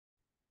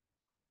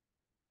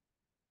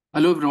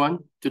Hello everyone,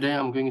 today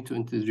I'm going to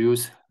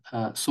introduce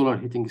solar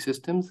heating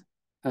systems.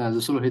 The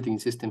solar heating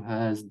system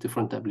has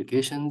different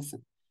applications,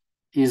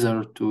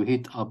 either to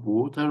heat up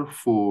water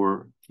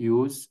for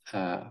use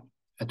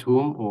at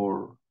home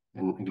or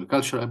in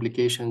agricultural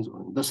applications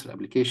or industrial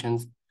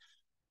applications.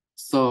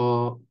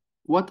 So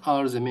what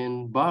are the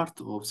main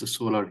part of the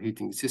solar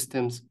heating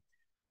systems?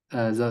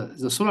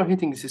 The solar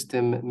heating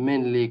system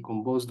mainly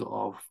composed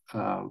of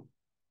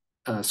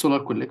a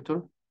solar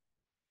collector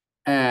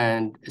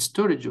and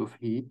storage of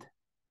heat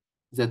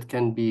that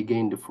can be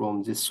gained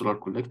from these solar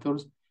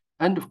collectors.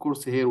 And of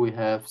course, here we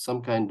have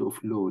some kind of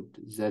load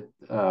that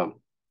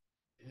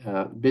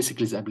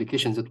basically the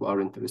applications that we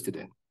are interested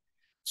in.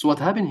 So what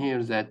happened here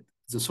is that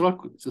the solar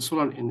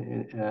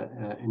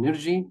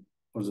energy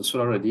or the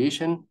solar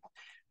radiation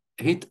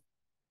hit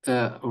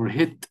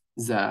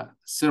the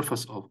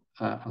surface of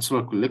a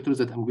solar collector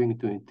that I'm going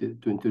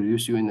to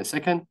introduce you in a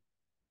second.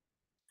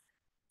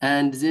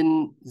 And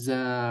then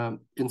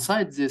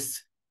inside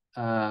this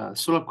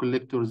solar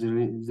collector,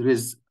 there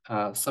is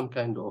some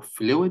kind of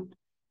fluid,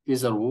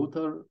 either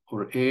water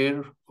or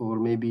air, or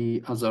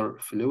maybe other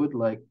fluid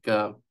like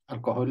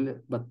alcohol,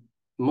 but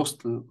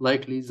most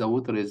likely the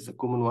water is the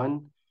common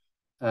one.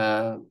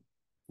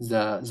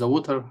 The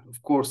water,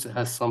 of course,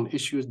 has some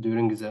issues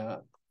during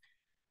the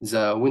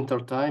winter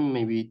time.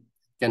 Maybe it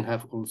can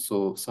have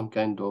also some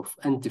kind of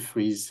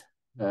antifreeze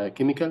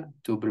chemical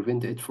to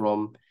prevent it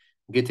from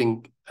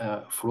getting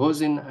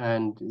frozen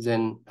and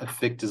then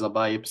affect the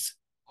pipes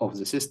of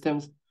the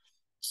systems.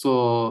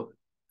 So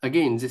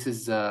again, this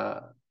is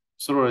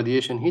solar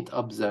radiation heat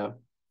up the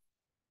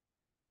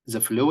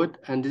fluid,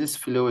 and this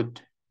fluid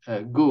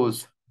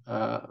goes,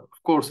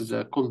 of course,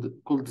 the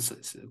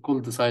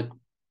cold side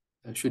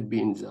should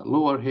be in the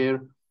lower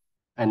here,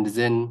 and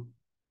then,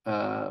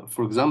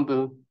 for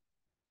example,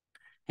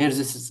 here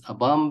this is a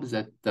pump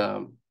that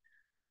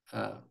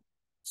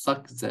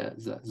sucks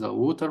the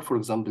water, for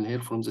example,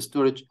 here from the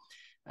storage,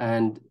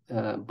 and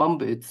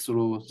pump it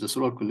through the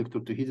solar collector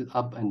to heat it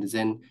up, and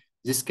then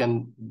this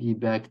can be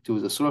back to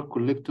the solar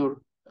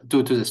collector,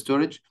 to the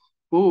storage,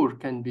 or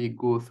can be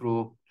go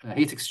through a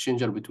heat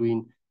exchanger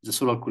between the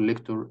solar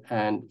collector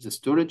and the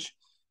storage.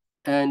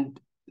 And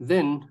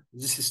then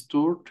this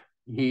stored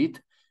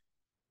heat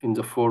in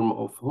the form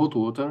of hot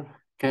water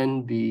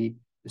can be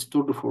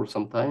stored for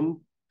some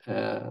time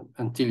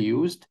until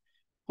used,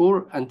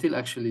 or until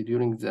actually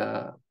during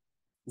the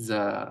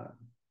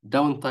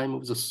downtime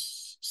of the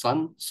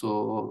sun.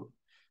 So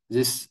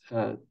this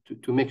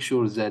to make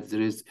sure that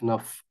there is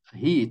enough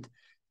heat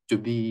to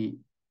be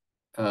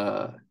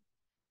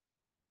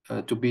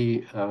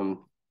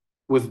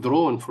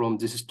withdrawn from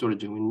this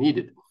storage when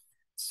needed.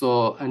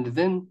 So, and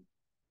then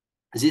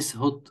this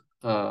hot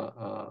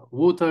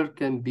water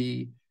can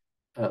be,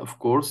 of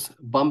course,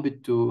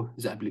 pumped to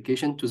the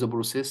application, to the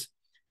process.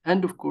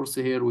 And of course,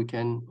 here we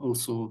can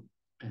also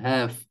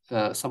have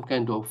some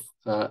kind of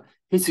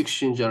heat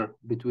exchanger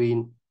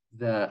between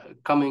the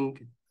coming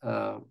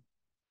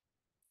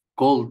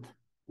cold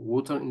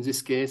water in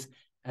this case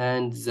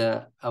and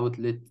the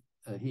outlet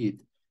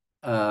heat.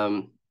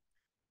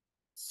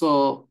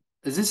 So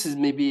this is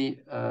maybe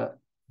a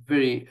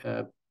very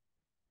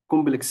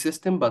complex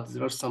system, but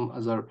there are some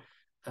other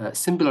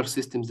simpler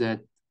systems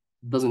that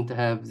doesn't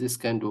have this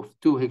kind of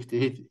two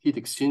heat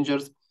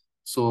exchangers.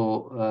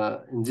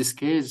 So in this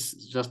case,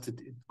 just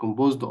it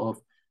composed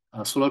of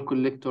a solar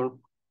collector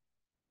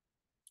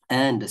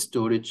and a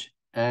storage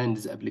and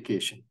the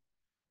application.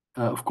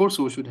 Of course,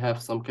 we should have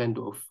some kind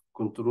of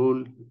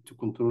control to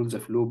control the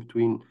flow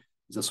between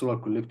the solar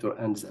collector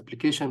and the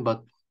application,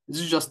 but this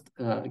is just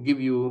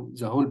give you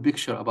the whole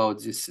picture about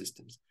these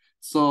systems.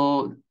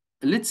 So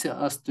let's say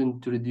us to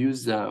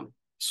introduce the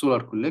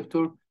solar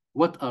collector.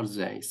 What are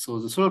they? So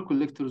the solar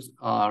collectors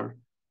are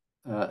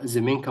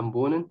the main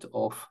component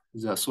of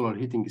the solar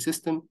heating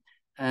system,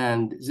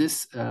 and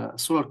this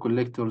solar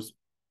collectors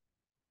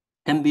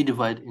can be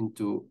divided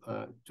into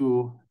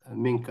two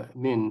main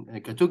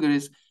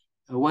categories.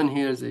 One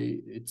here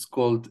it's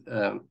called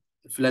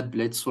flat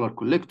plate solar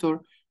collector,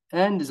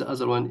 and the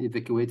other one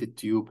evacuated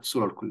tube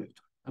solar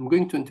collector. I'm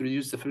going to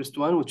introduce the first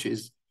one, which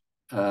is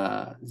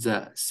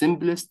the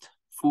simplest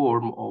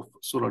form of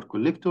solar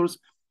collectors,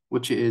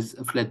 which is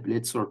a flat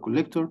plate solar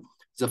collector.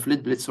 The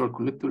flat plate solar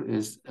collector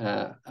is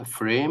a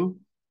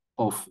frame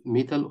of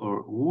metal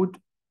or wood.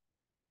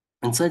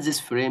 Inside this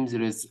frame,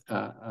 there is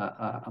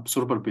a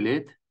absorber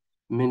plate,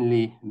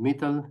 mainly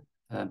metal,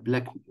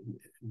 black,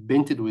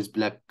 painted with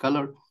black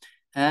color.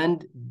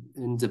 And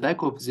in the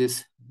back of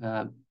this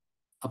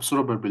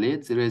absorber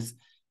plate, there is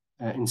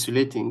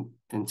insulation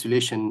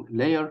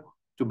layer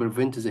to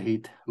prevent the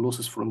heat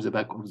losses from the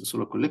back of the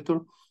solar collector.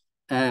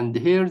 And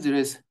here there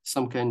is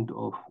some kind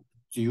of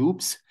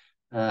tubes,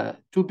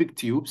 two big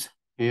tubes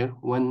here,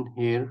 one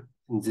here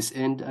in this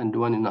end and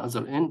one in the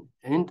other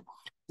end.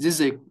 This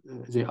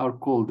they are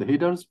called the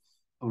headers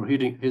or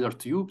header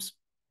tubes.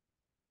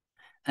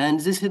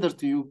 And this header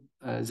tube,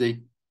 they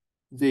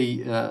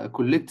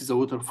collect the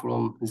water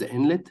from the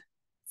inlet,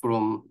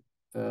 from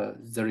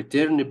the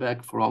return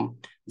back from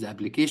the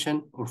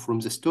application or from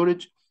the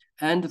storage,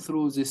 and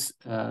through this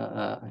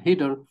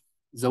header,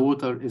 the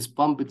water is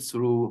pumped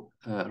through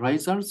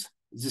risers.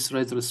 These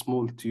risers,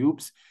 small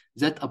tubes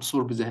that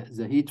absorb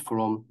the heat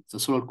from the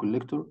solar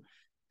collector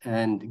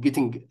and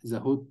getting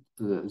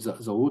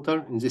the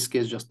water. In this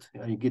case, just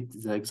I get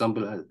the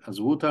example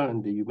as water,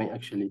 and you may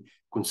actually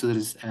consider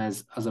this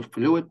as other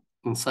fluid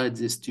inside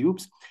these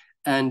tubes.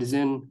 And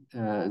then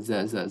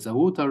the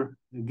water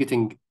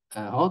getting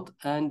hot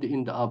and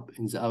end up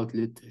in the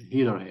outlet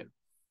heater here.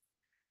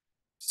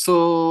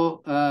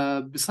 So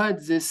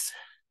besides this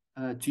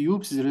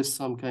tubes, there is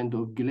some kind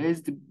of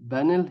glazed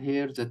panel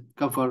here that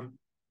cover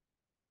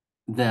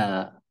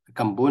the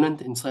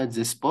component inside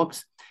this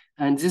box.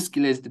 And this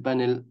glazed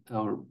panel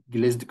or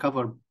glazed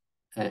cover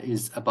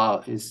is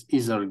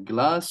either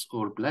glass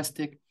or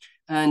plastic.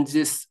 And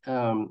this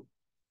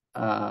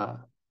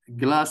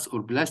glass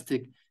or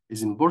plastic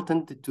is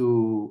important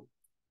to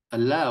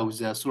allow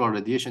the solar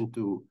radiation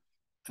to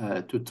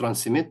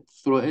transmit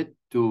through it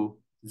to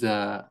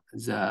the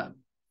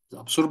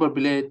absorber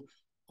plate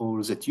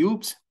or the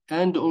tubes,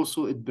 and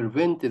also it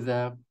prevents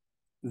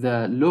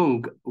the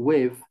long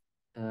wave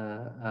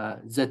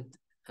that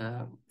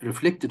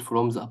reflected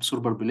from the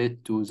absorber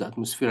plate to the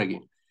atmosphere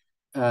again.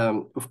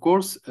 Of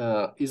course,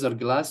 either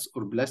glass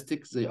or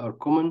plastic, they are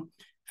common,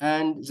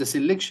 and the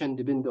selection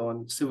depends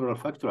on several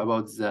factors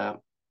about the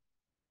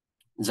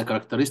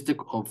characteristic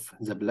of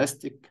the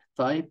plastic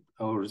type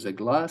or the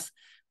glass.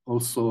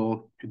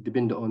 Also, it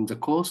depends on the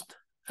cost.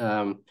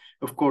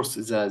 Of course,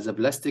 the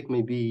plastic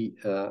may be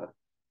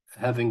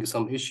having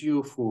some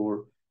issue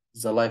for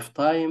the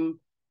lifetime.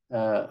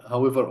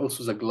 However,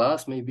 also the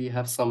glass maybe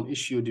have some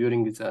issue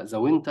during the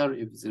winter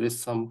if there is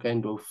some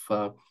kind of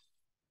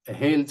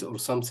hail or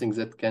something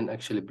that can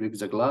actually break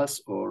the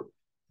glass, or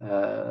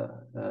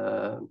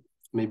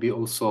maybe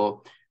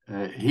also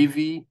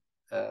heavy.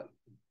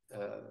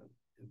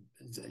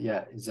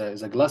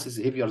 The glass is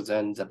heavier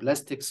than the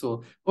plastic.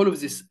 So all of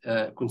this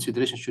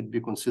consideration should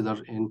be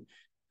considered in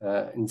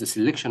the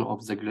selection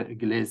of the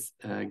glazed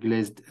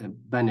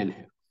panel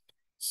here.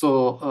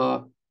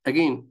 So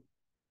again,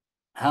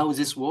 how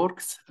this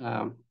works,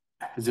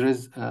 there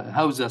is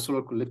how the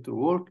solar collector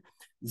work.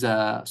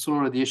 The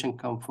solar radiation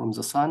comes from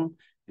the sun.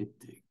 It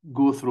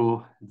go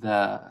through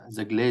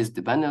the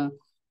glazed panel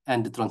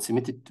and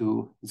transmitted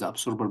to the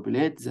absorber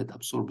plate that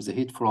absorbs the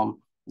heat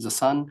from the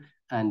sun,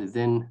 and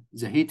then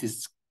the heat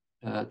is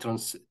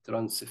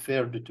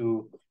transferred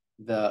to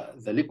the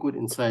liquid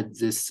inside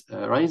these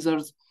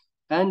risers,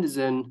 and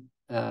then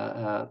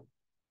the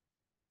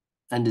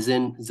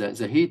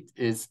heat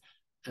is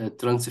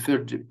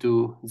transferred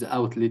to the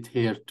outlet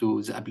here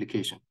to the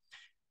application.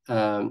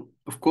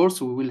 Of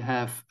course, we will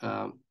have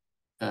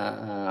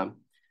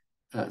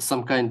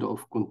some kind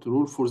of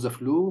control for the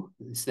flow.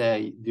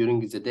 Say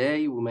during the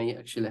day, we may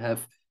actually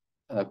have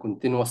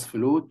continuous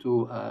flow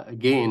to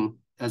gain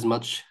as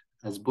much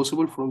as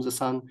possible from the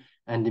sun,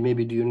 and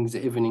maybe during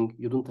the evening,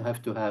 you don't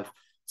have to have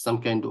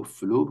some kind of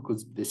flow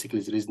because basically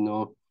there is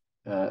no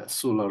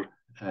solar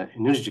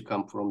energy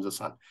come from the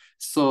sun.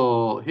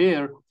 So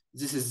here,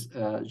 this is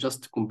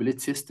just a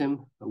complete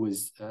system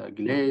with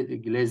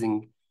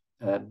glazing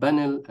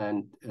panel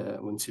and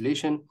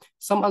insulation.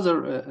 Some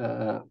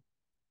other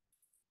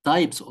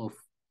types of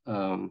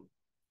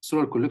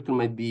solar collector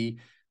might be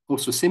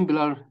also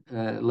simpler,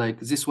 like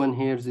this one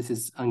here. This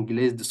is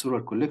unglazed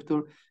solar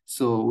collector,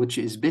 so which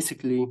is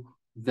basically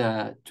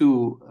the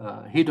two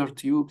header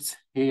tubes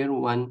here,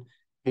 one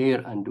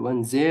here and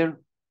one there.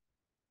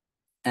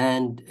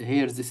 And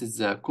here, this is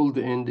the cold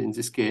end in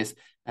this case,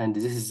 and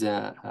this is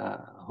the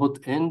hot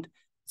end.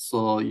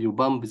 So you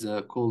pump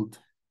the cold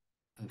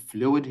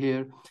fluid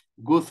here,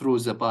 go through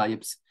the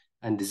pipes,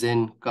 and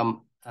then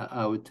come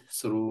out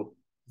through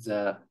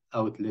the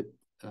outlet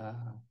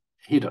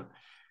heater.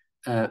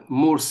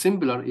 More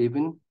simpler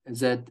even,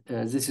 that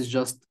this is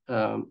just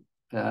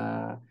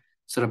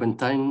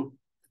serpentine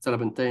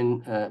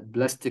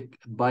plastic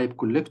pipe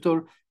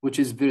collector, which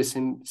is very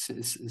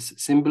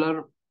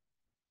simpler.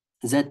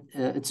 That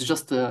it's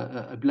just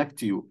a black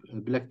tube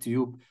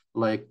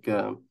like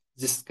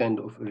this kind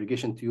of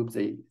irrigation tube.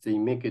 They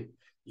make it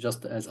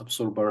just as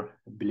absorber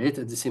plate.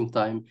 At the same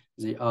time,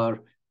 they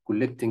are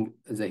collecting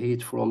the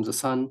heat from the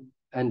sun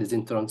and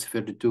then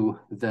transferred to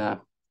the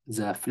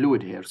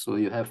fluid here. So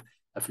you have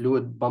a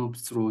fluid pumped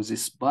through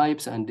these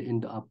pipes and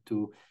end up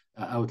to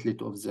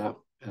outlet of the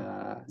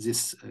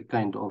this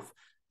kind of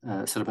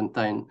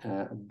serpentine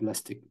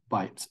plastic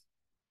pipes.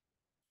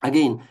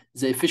 Again,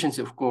 the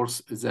efficiency, of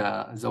course,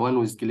 the one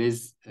with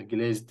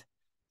glazed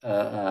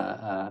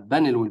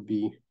panel will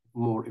be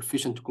more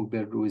efficient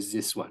compared with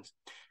this one.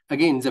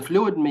 Again, the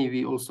fluid may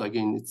be also,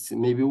 again, it's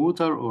maybe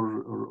water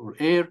or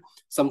air.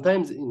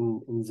 Sometimes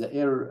in the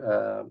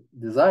air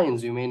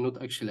designs, you may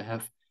not actually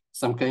have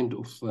some kind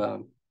of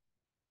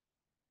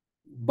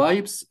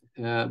pipes,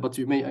 but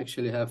you may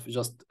actually have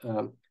just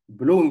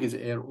blowing the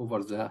air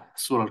over the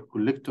solar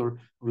collector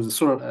or the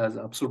solar as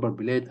absorber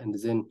plate, and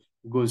then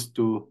goes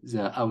to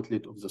the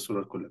outlet of the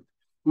solar collector.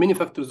 Many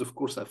factors, of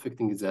course,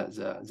 affecting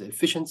the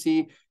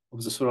efficiency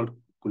of the solar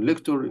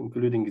collector,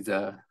 including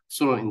the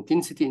solar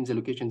intensity in the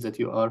locations that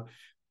you are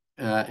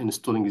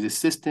installing this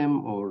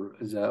system, or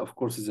of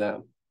course,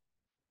 the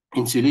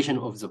insulation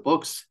of the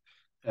box,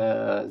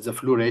 the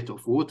flow rate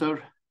of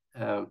water.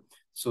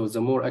 So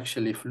the more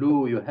actually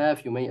flow you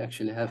have, you may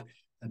actually have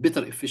a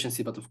better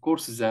efficiency, but of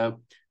course the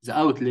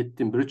outlet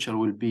temperature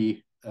will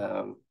be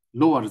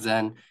lower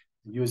than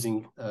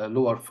using a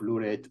lower flow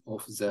rate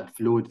of the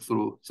fluid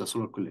through the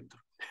solar collector.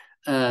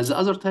 The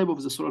other type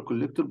of the solar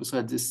collector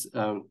besides this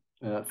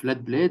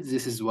flat plate,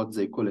 this is what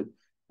they call it,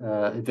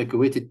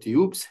 evacuated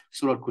tubes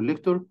solar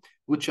collector,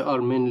 which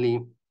are mainly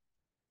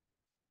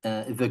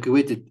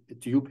evacuated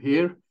tube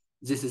here.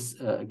 This is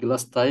a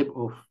glass type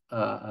of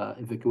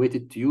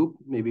evacuated tube,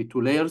 maybe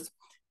 2 layers.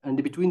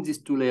 And between these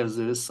 2 layers,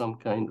 there is some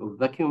kind of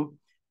vacuum.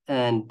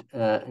 And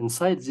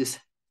inside this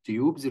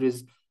tube, there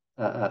is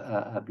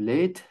a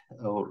plate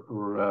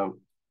or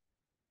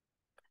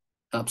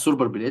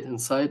absorber plate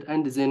inside.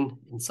 And then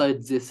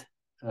inside this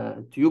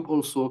tube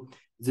also,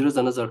 there is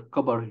another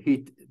copper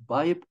heat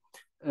pipe.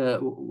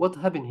 What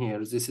happened here?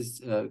 This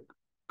is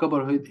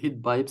copper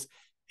heat pipes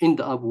end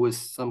up with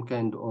some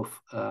kind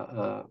of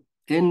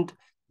end,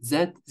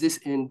 that this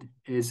end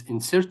is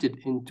inserted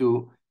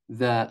into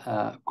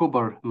the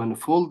copper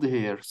manifold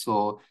here.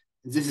 So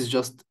this is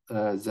just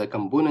the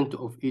component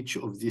of each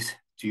of these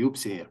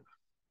tubes here.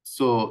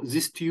 So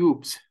these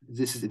tubes,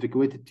 this is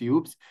evacuated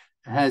tubes,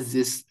 has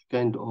this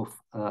kind of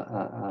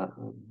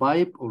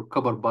pipe or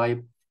copper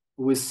pipe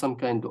with some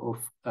kind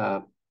of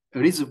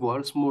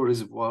reservoir, small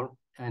reservoir,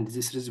 and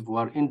this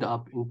reservoir end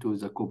up into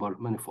the copper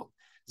manifold.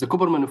 The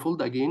copper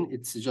manifold, again,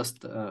 it's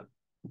just a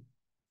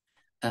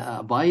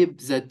pipe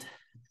that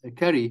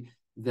carry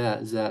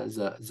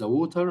the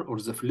water or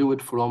the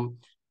fluid from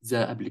the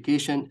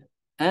application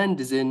and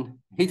then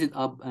heat it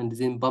up and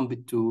then pump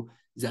it to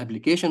the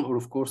application, or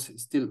of course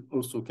still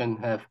also can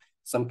have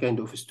some kind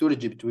of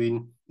storage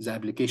between the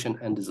application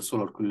and the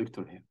solar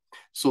collector here.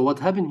 So what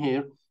happened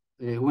here,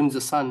 when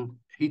the sun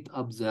heat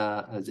up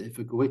the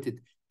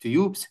evacuated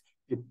tubes,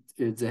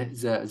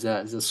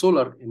 the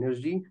solar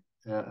energy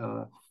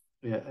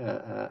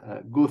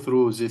go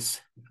through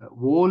these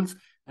walls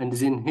and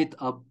then heat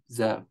up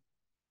the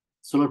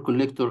solar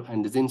collector,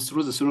 and then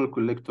through the solar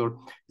collector,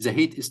 the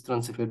heat is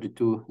transferred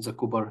to the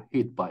copper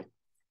heat pipe.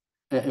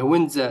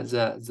 When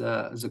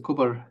the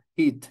copper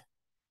heat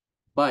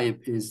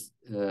pipe is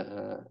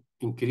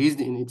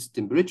increased in its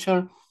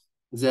temperature,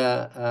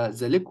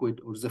 the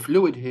liquid or the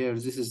fluid here,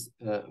 this is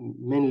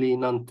mainly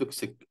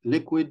non-toxic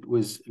liquid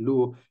with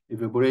low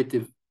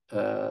evaporative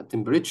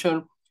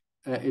temperature.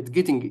 It's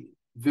getting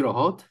very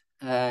hot,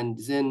 and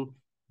then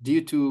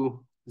due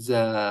to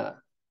the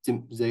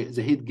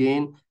heat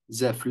gain,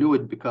 the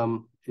fluid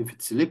become, if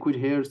it's liquid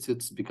here, so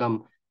it's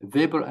become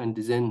vapor and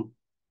then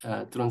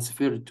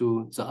transferred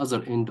to the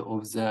other end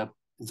of the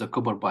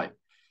copper pipe.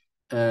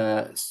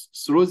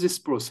 Through this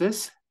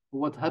process,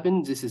 what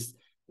happens, this is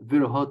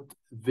very hot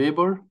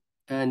vapor,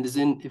 and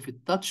then if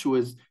it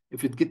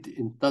get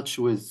in touch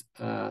with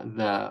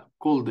the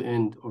cold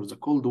end or the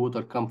cold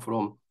water come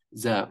from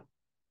the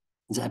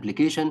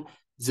application,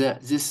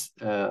 this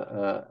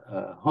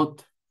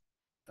hot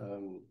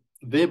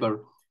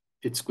vapor,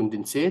 it's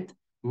condensate,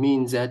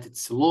 means that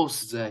it's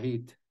lost the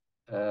heat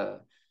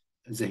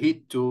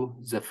to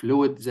the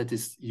fluid that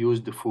is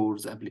used for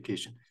the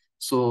application.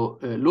 So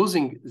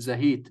losing the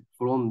heat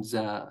from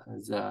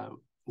the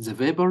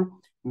vapor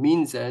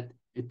means that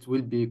it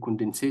will be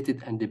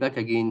condensated and back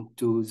again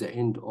to the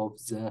end of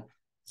the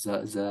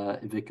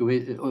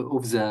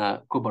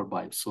copper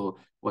pipe. So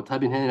what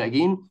happened here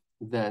again,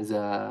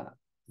 the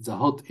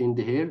hot end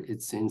here,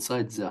 it's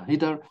inside the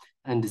heater,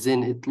 and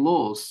then it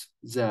lost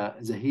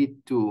the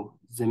heat to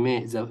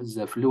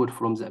the fluid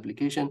from the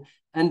application,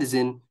 and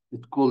then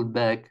it cooled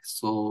back,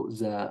 so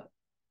the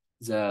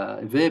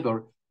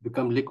vapor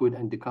become liquid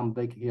and come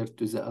back here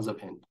to the other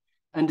end.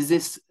 And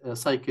this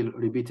cycle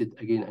repeated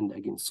again and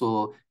again.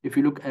 So if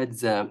you look at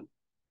the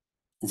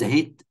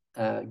heat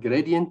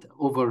gradient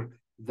over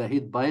the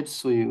heat pipes,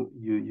 so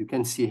you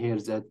can see here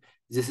that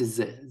this is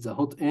the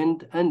hot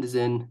end, and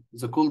then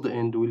the cold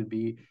end will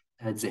be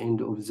at the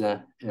end of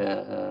the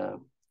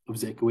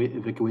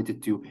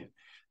evacuated tube here.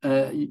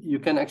 You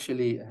can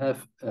actually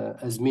have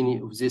as many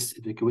of this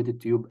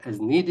evacuated tube as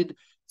needed,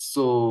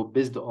 so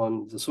based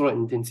on the solar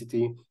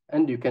intensity,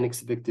 and you can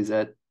expect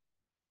that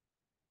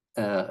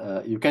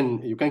you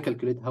can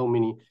calculate how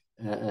many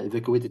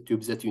evacuated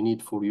tubes that you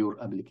need for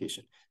your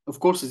application. Of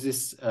course,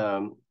 these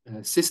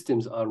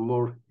systems are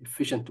more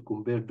efficient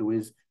compared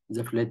with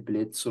the flat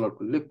plate solar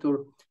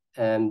collector,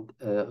 and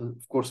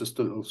of course,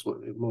 still also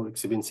more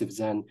expensive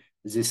than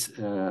this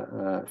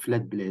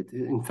flat plate.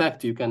 In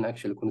fact, you can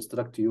actually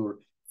construct your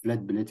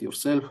flat plate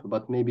yourself,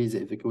 but maybe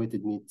the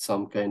evacuated need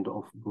some kind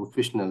of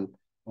professional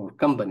or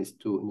companies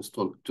to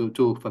install,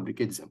 to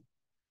fabricate them.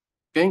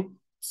 Okay,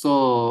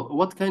 so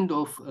what kind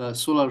of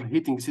solar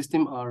heating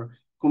system are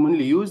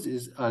commonly used?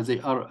 Is they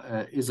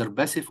are either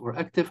passive or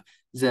active.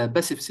 The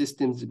passive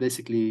systems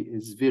basically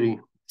is very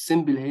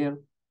simple here.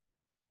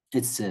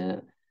 It's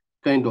a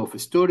kind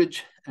of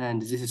storage,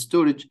 and this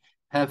storage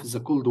have the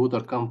cold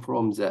water come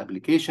from the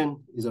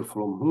application, either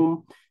from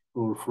home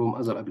or from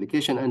other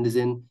application, and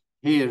then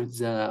here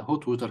the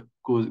hot water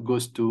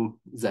goes to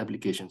the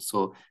application.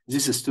 So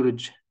this is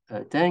storage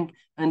tank,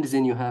 and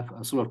then you have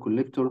a solar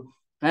collector,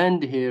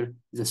 and here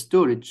the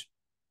storage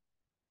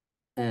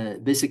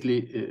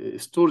basically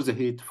stores the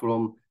heat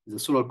from the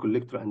solar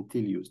collector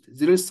until used.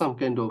 There is some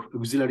kind of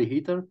auxiliary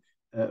heater.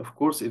 Of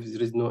course, if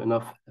there is no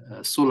enough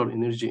solar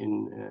energy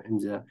in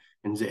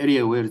the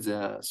area where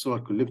the solar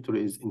collector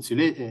is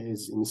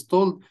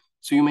installed,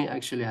 so you may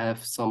actually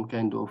have some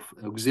kind of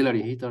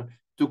auxiliary heater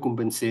to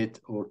compensate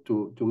or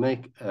to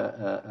make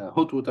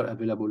hot water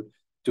available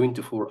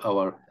 24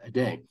 hours a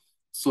day.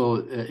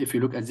 So if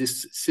you look at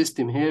this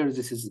system here,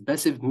 this is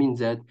passive, means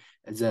that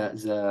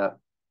the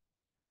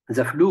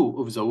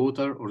flow of the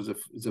water or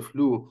the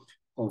flow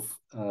of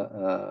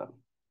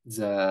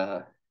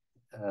the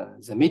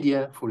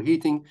media for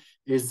heating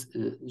is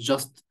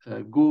just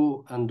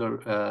go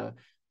under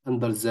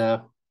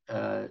the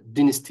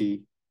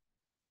density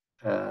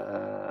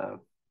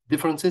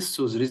differences.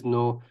 So there is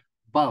no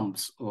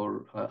pumps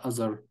or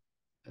other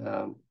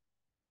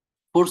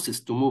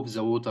forces to move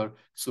the water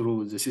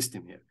through the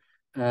system here.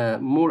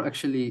 More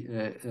actually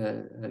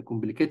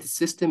complicated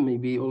system,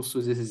 maybe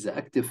also this is the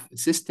active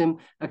system.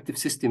 Active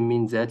system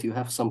means that you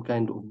have some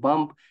kind of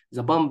pump.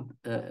 The pump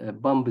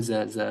pump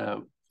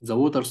the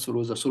water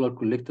through the solar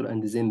collector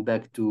and then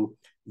back to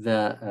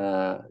the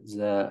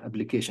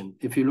application.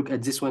 If you look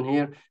at this one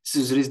here,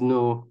 there is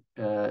no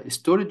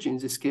storage in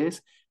this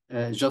case.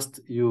 Just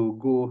you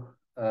go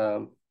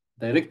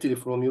directly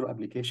from your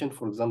application.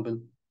 For example,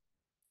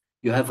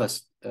 you have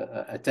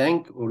a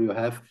tank, or you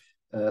have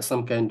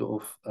some kind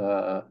of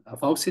a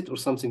faucet or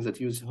something that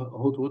uses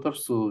hot water.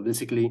 So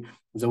basically,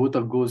 the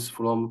water goes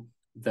from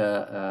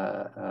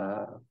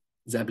the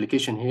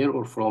application here,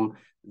 or from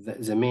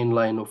the main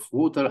line of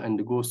water,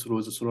 and goes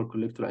through the solar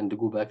collector and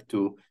go back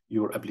to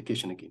your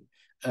application again.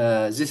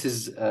 This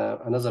is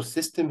another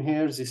system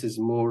here. This is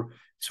more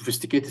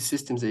sophisticated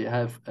systems. They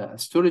have a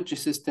storage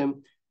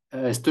system,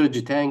 a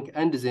storage tank,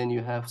 and then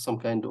you have some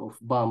kind of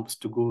pumps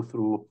to go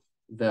through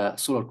the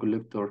solar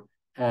collector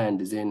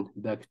and then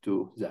back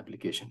to the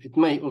application. It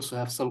may also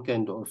have some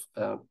kind of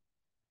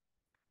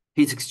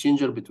heat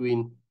exchanger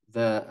between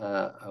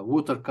the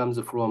water comes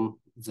from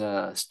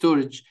the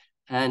storage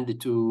and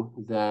to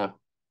the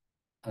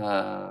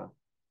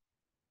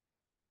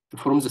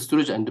from the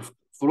storage and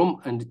from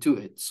and to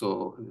it.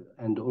 So,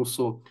 and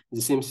also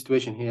the same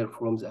situation here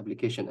from the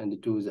application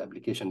and to the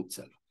application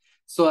itself.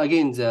 So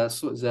again,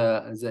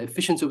 the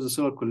efficiency of the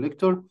solar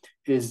collector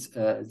is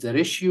the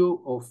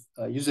ratio of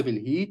usable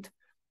heat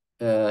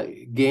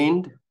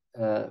gained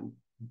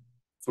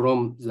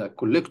from the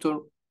collector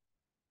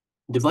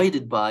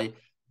divided by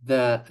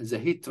the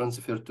heat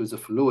transfer to the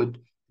fluid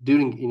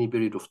during any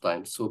period of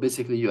time. So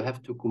basically, you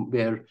have to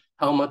compare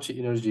how much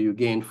energy you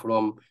gain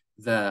from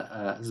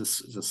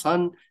the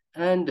sun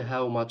and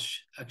how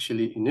much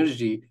actually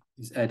energy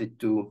is added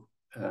to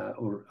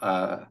or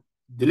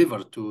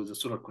delivered to the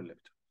solar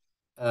collector.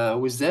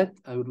 With that,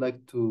 I would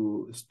like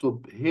to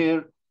stop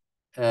here,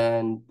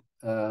 and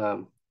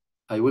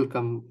I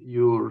welcome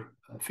your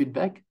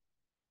feedback.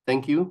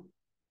 Thank you.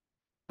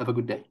 Have a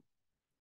good day.